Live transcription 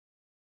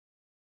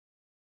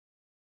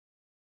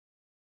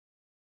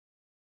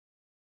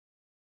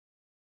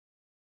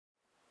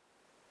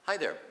Hi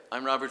there,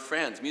 I'm Robert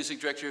Franz, Music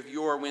Director of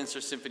your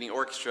Windsor Symphony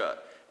Orchestra,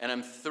 and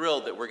I'm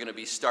thrilled that we're going to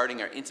be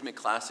starting our Intimate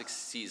Classics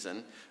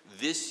season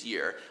this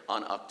year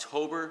on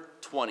October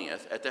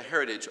 20th at the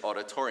Heritage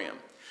Auditorium.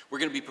 We're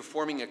going to be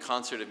performing a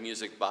concert of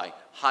music by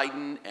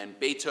Haydn and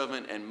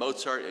Beethoven and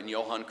Mozart and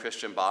Johann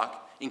Christian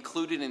Bach.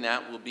 Included in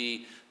that will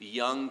be the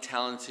young,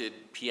 talented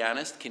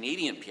pianist,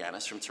 Canadian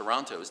pianist from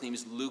Toronto. His name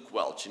is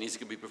Welch, and he's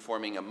going to be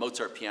performing a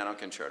Mozart Piano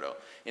Concerto.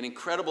 An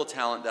incredible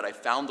talent that I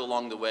found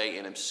along the way,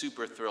 and I'm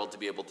super thrilled to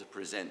be able to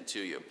present to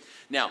you.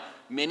 Now,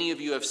 many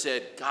of you have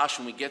said, gosh,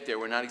 when we get there,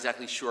 we're not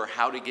exactly sure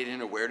how to get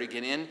in or where to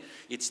get in.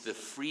 It's the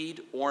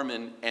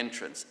Freed-Orman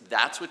entrance.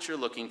 That's what you're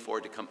looking for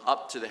to come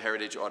up to the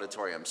Heritage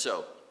Auditorium.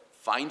 So,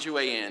 find your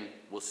way in.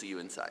 We'll see you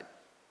inside.